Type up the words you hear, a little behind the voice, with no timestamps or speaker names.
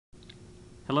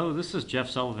Hello, this is Jeff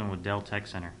Sullivan with Dell Tech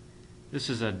Center. This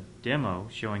is a demo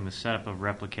showing the setup of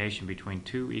replication between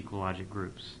two EqualLogic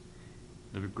groups.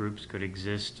 The groups could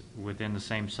exist within the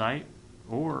same site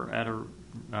or at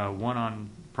one on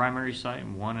primary site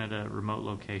and one at a remote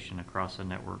location across a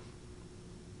network.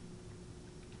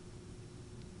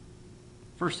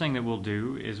 First thing that we'll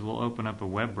do is we'll open up a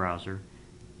web browser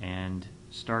and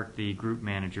start the group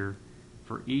manager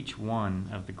for each one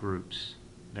of the groups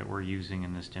that we're using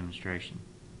in this demonstration.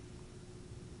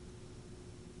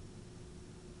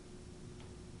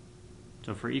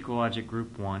 So for EqualLogic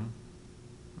Group 1,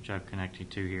 which I've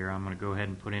connected to here, I'm going to go ahead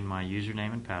and put in my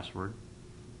username and password.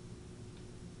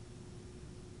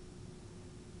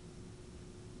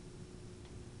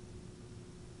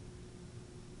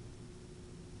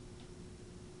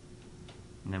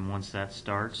 And then once that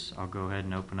starts, I'll go ahead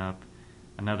and open up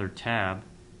another tab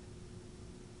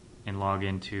and log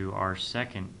into our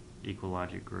second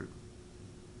EqualLogic group,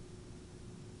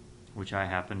 which I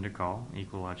happen to call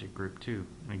EqualLogic Group 2.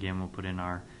 And again, we'll put in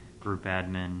our group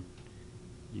admin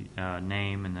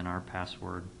name and then our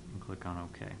password and click on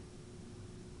OK.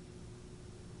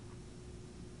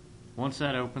 Once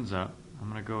that opens up, I'm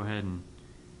going to go ahead and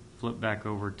flip back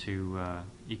over to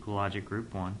EqualLogic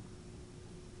Group 1.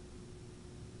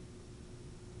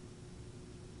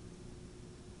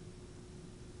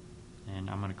 And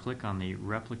I'm going to click on the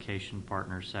Replication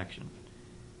Partners section,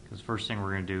 because first thing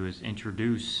we're going to do is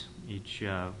introduce each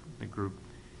of the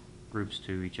groups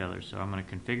to each other. So I'm going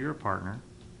to configure a partner.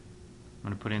 I'm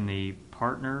going to put in the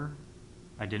partner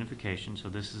identification. So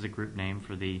this is the group name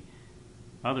for the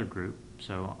other group.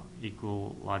 So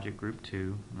EqualLogic Group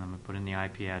 2. And I'm going to put in the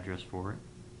IP address for it.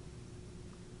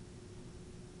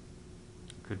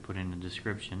 Could put in a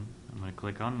description. I'm going to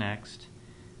click on Next.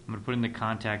 I'm going to put in the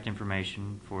contact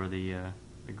information for the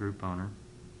group owner.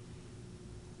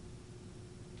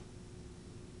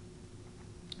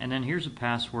 And then here's a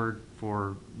password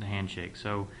for the handshake.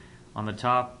 So on the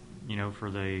top,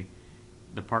 for the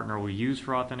partner we use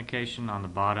for authentication. On the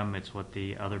bottom, it's what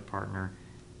the other partner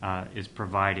is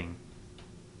providing.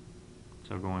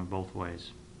 So going both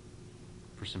ways.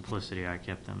 For simplicity, I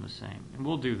kept them the same. And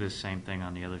we'll do this same thing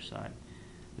on the other side.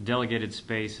 The delegated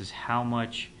space is how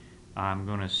much I'm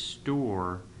going to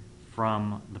store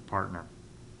from the partner.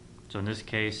 So in this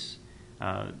case,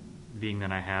 being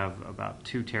that I have about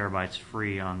 2 terabytes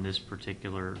free on this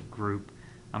particular group,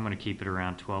 I'm going to keep it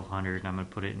around 1200 and I'm going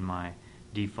to put it in my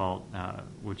default,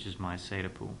 which is my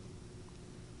SATA pool.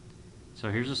 So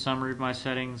here's a summary of my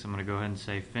settings. I'm going to go ahead and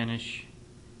say finish,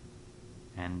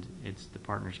 and the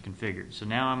partner's configured. So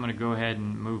now I'm going to go ahead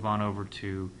and move on over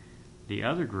to the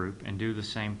other group and do the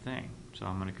same thing. So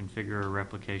I'm going to configure a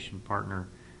replication partner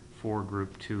for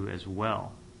group 2 as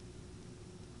well.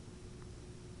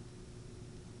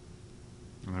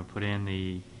 I'm going to put in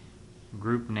the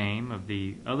group name of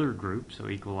the other group, so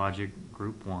EqualLogic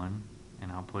Group 1,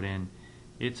 and I'll put in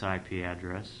its IP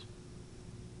address.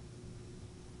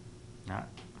 I got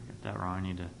that wrong. I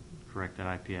need to correct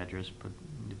that IP address.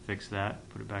 Need to fix that.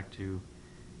 Put it back to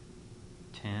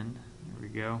 10. There we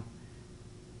go.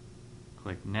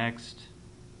 Click Next.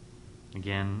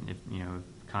 Again, if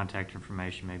contact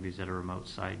information maybe is at a remote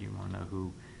site, you want to know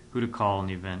who to call in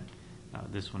the event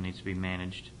this one needs to be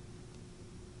managed.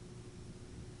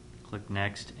 Click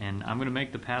Next, and I'm going to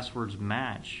make the passwords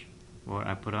match what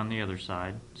I put on the other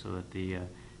side so that the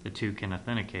two can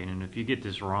authenticate. And if you get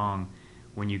this wrong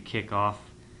when you kick off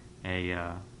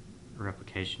a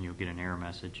replication, you'll get an error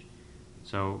message.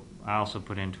 So I also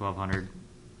put in 1200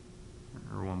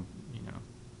 or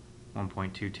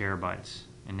 1.2 terabytes.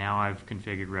 And now I've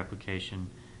configured replication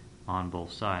on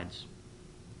both sides.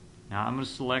 Now I'm going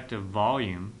to select a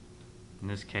volume. In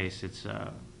this case, it's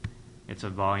a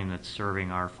volume that's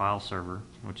serving our file server,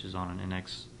 which is on an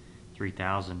NX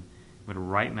 3000. I'm going to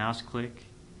right mouse click,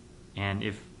 and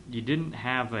if you didn't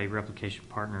have a replication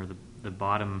partner, the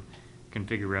bottom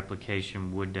configure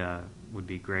replication would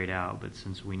be grayed out. But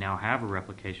since we now have a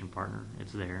replication partner,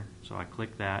 it's there. So I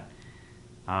click that,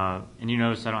 and you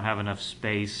notice I don't have enough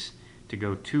space to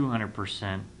go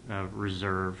 200%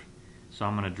 reserve, so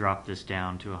I'm going to drop this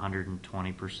down to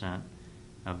 120%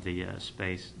 of the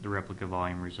space, the replica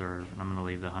volume reserve, and I'm going to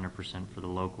leave the 100% for the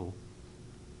local.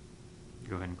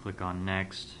 Go ahead and click on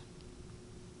Next.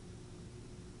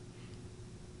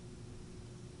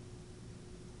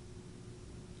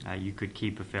 You could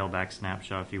keep a failback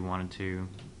snapshot if you wanted to.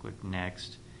 Click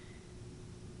Next,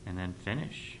 and then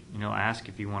Finish. Ask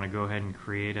if you want to go ahead and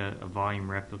create a volume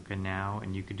replica now,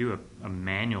 and you could do a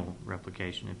manual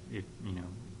replication if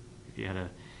you had a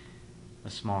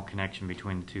small connection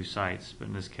between the two sites. But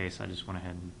in this case, I just went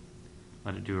ahead and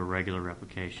let it do a regular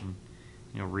replication.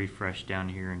 You'll refresh down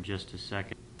here in just a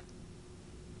second.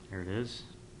 There it is.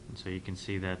 And so you can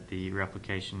see that the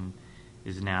replication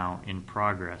is now in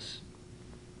progress.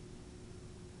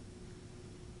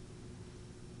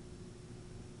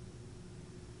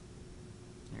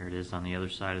 There it is on the other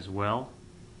side as well.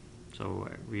 So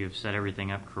we have set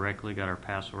everything up correctly, got our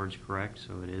passwords correct,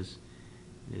 so it is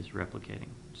replicating.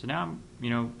 So now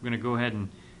I'm going to go ahead and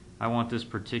I want this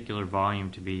particular volume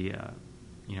to be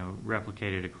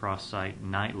replicated across site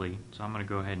nightly. So I'm going to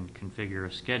go ahead and configure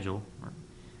a schedule or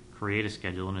create a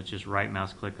schedule, and it's just right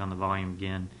mouse click on the volume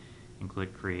again and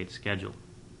click create schedule.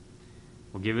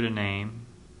 We'll give it a name.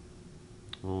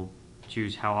 We'll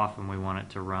choose how often we want it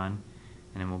to run,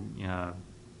 and then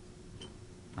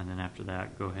and then after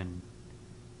that go ahead and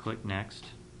click next.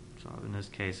 So in this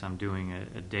case I'm doing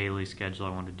a daily schedule.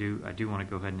 I do want to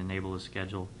go ahead and enable the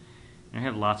schedule, and I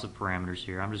have lots of parameters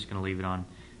here. I'm just going to leave it on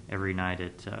every night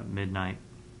at midnight,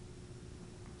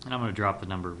 and I'm going to drop the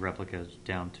number of replicas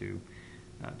down to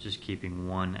just keeping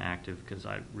one active, because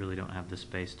I really don't have the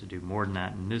space to do more than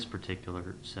that in this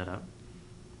particular setup.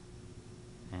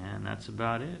 And that's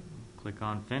about it. Click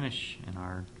on finish, and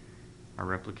our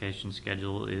replication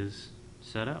schedule is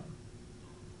set up.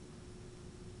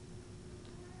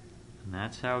 And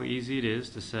that's how easy it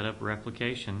is to set up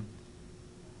replication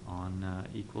on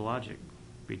EqualLogic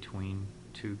between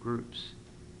two groups.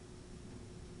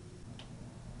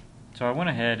 So I went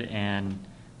ahead and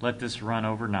let this run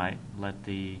overnight, let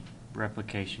the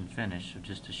replication finish. So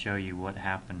just to show you what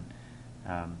happened,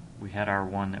 we had our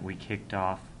one that we kicked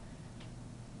off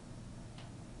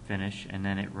finish, and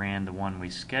then it ran the one we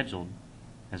scheduled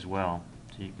as well.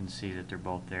 So you can see that they're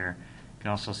both there. You can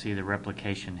also see the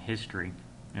replication history,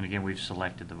 and again we've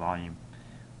selected the volume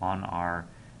on our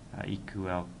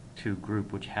EQL2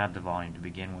 group, which had the volume to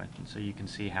begin with, and so you can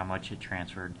see how much it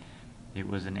transferred. It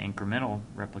was an incremental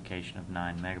replication of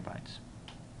 9 megabytes.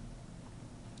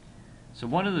 So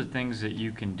one of the things that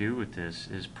you can do with this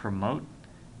is promote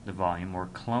the volume or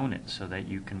clone it so that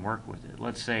you can work with it.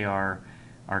 Let's say our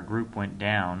group went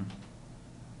down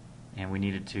and we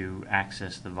needed to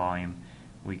access the volume.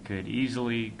 We could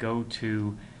easily go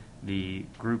to the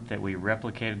group that we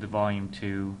replicated the volume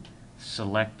to,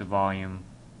 select the volume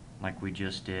like we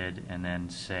just did, and then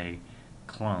say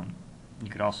clone. You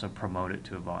could also promote it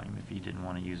to a volume if you didn't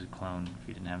want to use a clone, if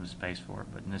you didn't have the space for it.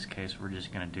 But in this case we're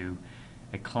just going to do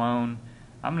a clone.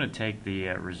 I'm going to take the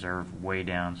reserve way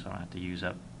down so I don't have to use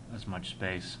up as much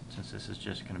space, since this is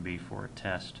just going to be for a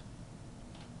test.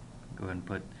 Go ahead and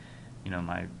put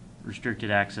my restricted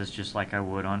access just like I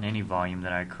would on any volume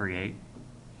that I create.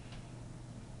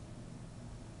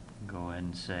 Go ahead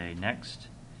and say next,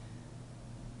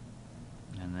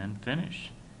 and then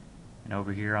finish. And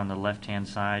over here on the left hand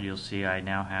side you'll see I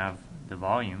now have the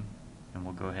volume, and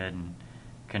we'll go ahead and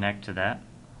connect to that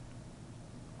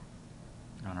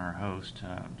on our host.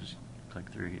 Just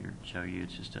click through here to show you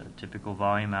it's just a typical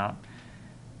volume out.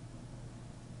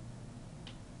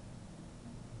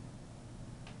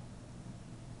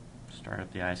 Start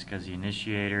up the iSCSI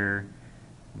initiator.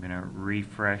 I'm going to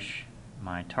refresh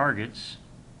my targets.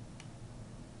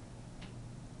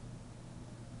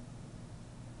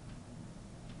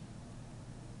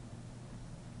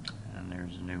 And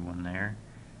there's a new one there.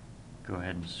 Go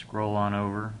ahead and scroll on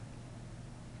over.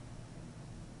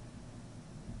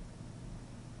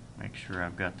 Make sure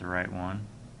I've got the right one.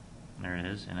 There it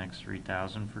is,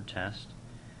 NX3000 for test.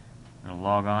 I'm going to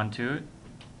log on to it.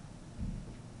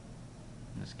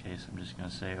 In this case I'm just going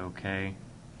to say OK.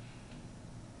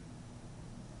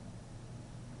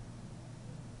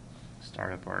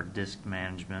 Start up our disk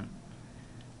management.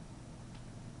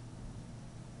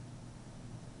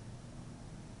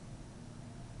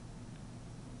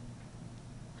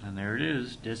 And there it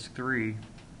is, disk 3,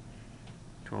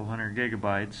 1200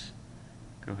 gigabytes.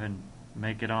 Go ahead and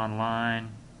make it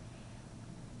online.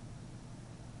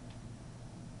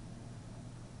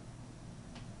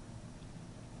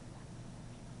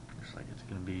 Looks like it's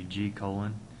going to be G:.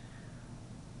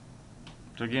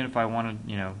 So again, if I wanted,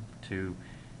 to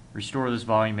restore this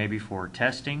volume maybe for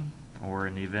testing, or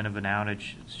in the event of an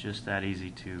outage, it's just that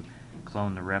easy to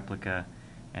clone the replica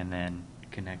and then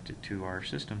connect it to our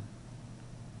system.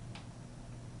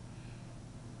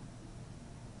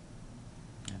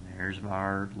 Here's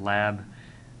our lab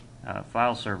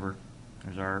file server.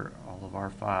 There's all of our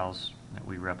files that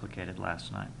we replicated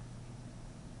last night.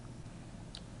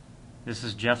 This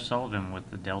is Jeff Sullivan with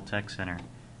the Dell Tech Center.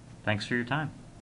 Thanks for your time.